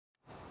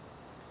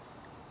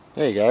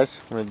Hey guys,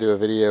 I'm going to do a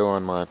video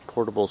on my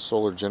portable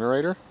solar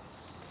generator.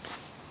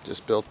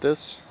 Just built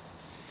this.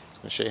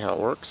 I'm going to show you how it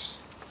works.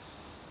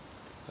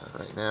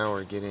 Right now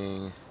we're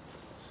getting,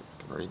 let's see if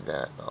I can read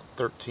that, about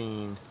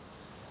 13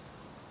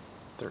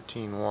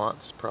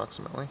 watts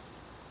approximately.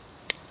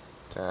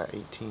 To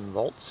 18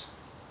 volts.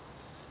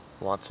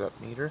 Watts up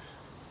meter.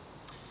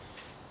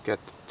 Got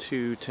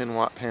two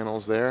 10-watt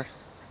panels there.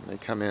 And they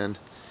come in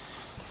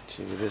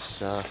to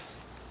this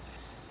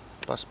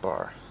bus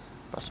bars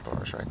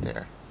right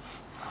there.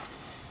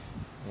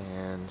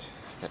 And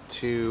got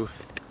two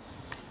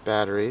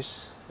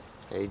batteries,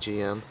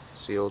 AGM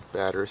sealed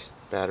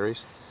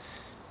batteries,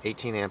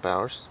 18 amp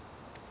hours,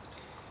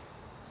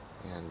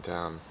 and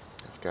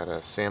I've got a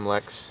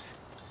Samlex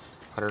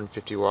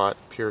 150 watt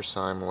Pure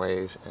Sine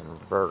wave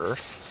inverter.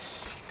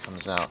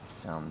 Comes out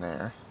down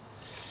there,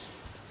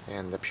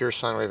 and the Pure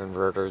Sine wave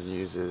inverter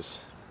uses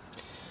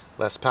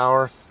less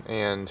power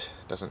and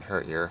doesn't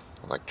hurt your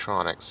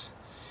electronics.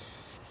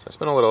 So I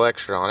spent a little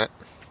extra on it,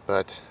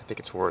 but I think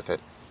it's worth it.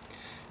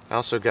 I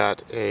also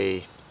got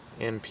a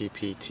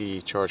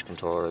MPPT charge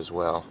controller as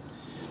well.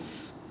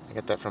 I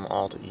got that from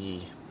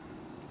Alt-E.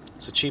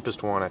 It's the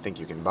cheapest one I think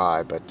you can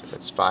buy, but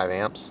it's 5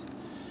 amps.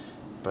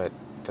 But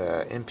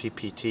the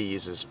MPPT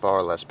uses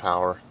far less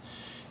power.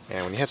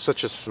 And when you have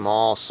such a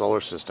small solar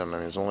system, I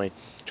mean, it's only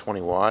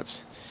 20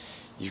 watts,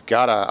 you've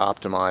got to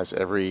optimize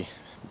every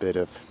bit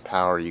of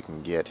power you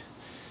can get.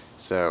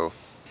 So,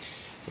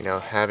 you know,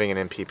 having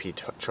an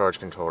MPPT charge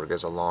controller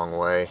goes a long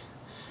way.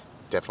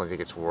 Definitely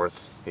think it's worth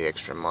the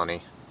extra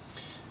money.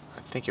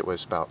 I think it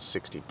was about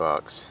 60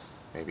 bucks,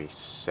 maybe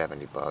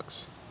 70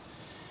 bucks.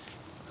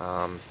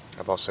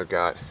 I've also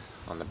got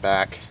on the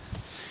back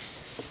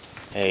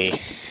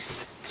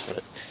let's put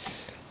it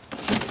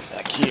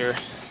back here,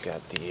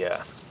 got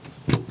the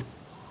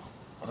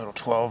little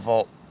 12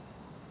 volt,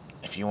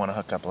 if you want to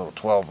hook up a little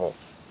 12 volt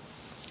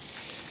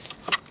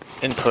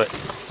input.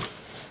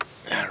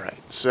 Alright,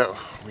 so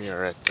we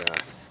are at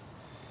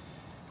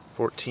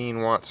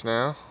 14 watts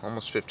now,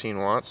 almost 15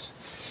 watts.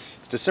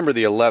 It's December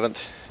the 11th,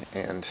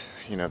 and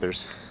you know, the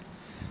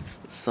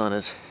sun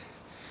is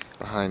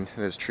behind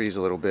those trees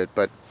a little bit,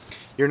 but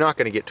you're not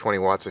going to get 20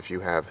 watts if you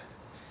have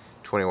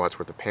 20 watts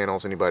worth of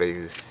panels. Anybody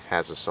who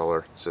has a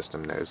solar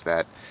system knows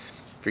that.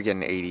 If you're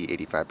getting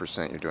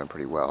 80-85%, you're doing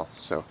pretty well.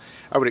 So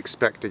I would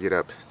expect to get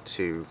up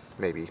to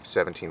maybe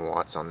 17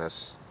 watts on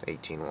this,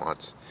 18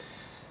 watts,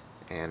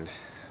 and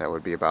that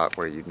would be about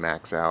where you'd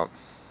max out.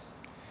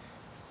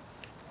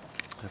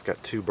 I've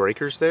got two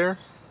breakers there.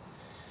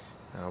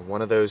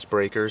 One of those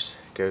breakers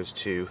goes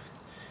to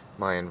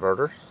my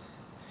inverter.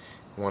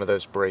 One of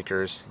those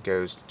breakers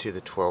goes to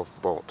the 12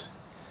 volt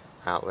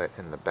outlet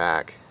in the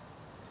back.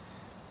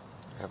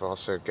 I've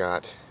also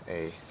got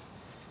a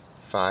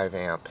 5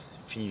 amp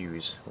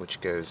fuse which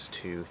goes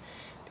to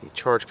the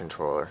charge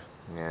controller.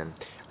 And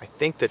I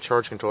think the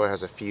charge controller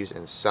has a fuse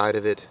inside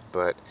of it,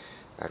 but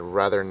I'd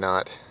rather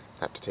not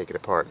have to take it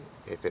apart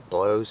if it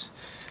blows.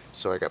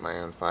 So I got my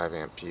own 5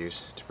 amp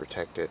fuse to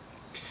protect it.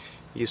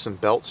 Use some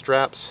belt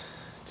straps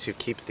to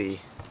keep the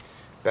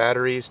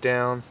batteries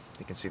down.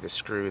 You can see the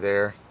screw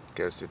there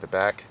goes through the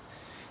back,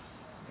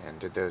 and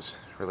did those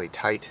really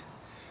tight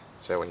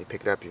so when you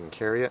pick it up you can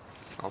carry it.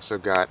 Also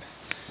got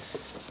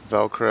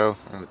Velcro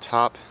on the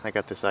top. I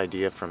got this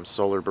idea from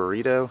Solar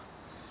Burrito,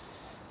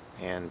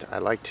 and I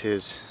liked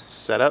his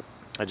setup.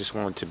 I just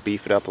wanted to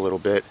beef it up a little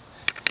bit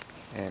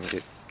and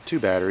get 2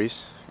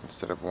 batteries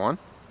instead of 1,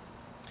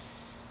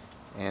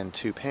 and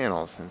 2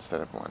 panels instead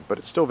of 1. But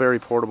it's still very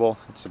portable.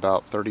 It's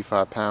about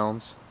 35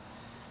 pounds.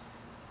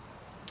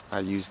 I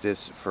use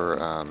this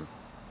for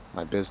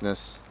my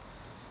business.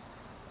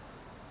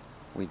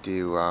 We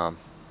do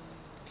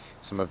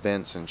some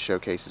events and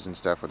showcases and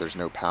stuff where there's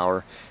no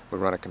power. We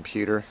run a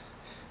computer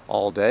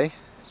all day,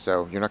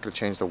 so you're not going to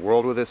change the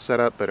world with this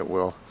setup, but it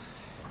will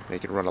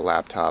make it run a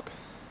laptop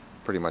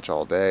pretty much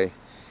all day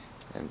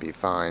and be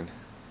fine.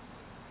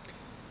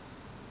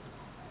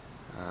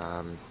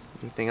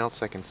 Anything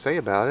else I can say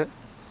about it?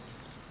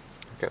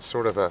 I've got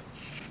sort of a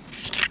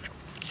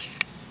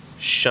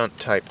shunt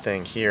type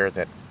thing here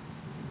that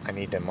I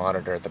need to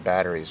monitor the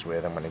batteries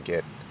with. I'm going to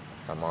get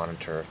a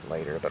monitor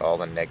later, but all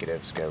the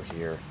negatives go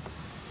here.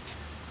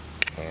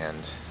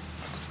 And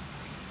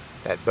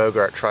that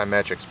Bogart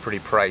Trimetric's pretty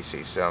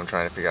pricey, so I'm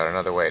trying to figure out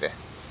another way to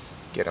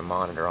get a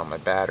monitor on my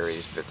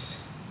batteries that's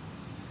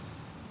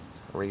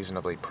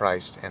reasonably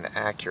priced and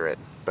accurate.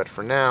 But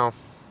for now,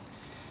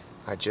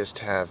 I just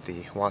have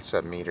the watts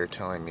up meter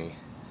telling me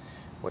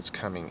what's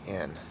coming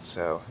in,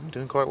 so I'm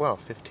doing quite well.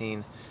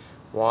 15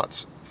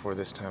 watts for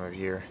this time of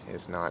year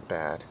is not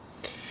bad.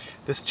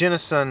 This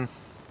Genesun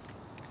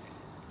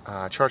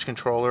charge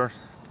controller,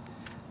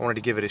 I wanted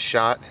to give it a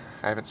shot.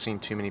 I haven't seen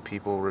too many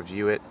people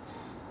review it,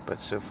 but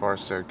so far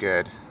so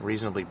good.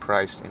 Reasonably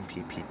priced in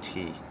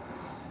PPT,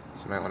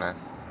 so you might want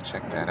to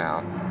check that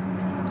out.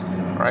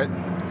 Alright,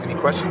 any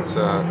questions?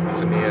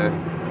 Send me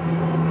a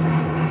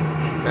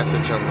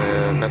message on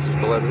the message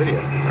below the video.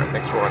 Alright,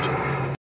 thanks for watching.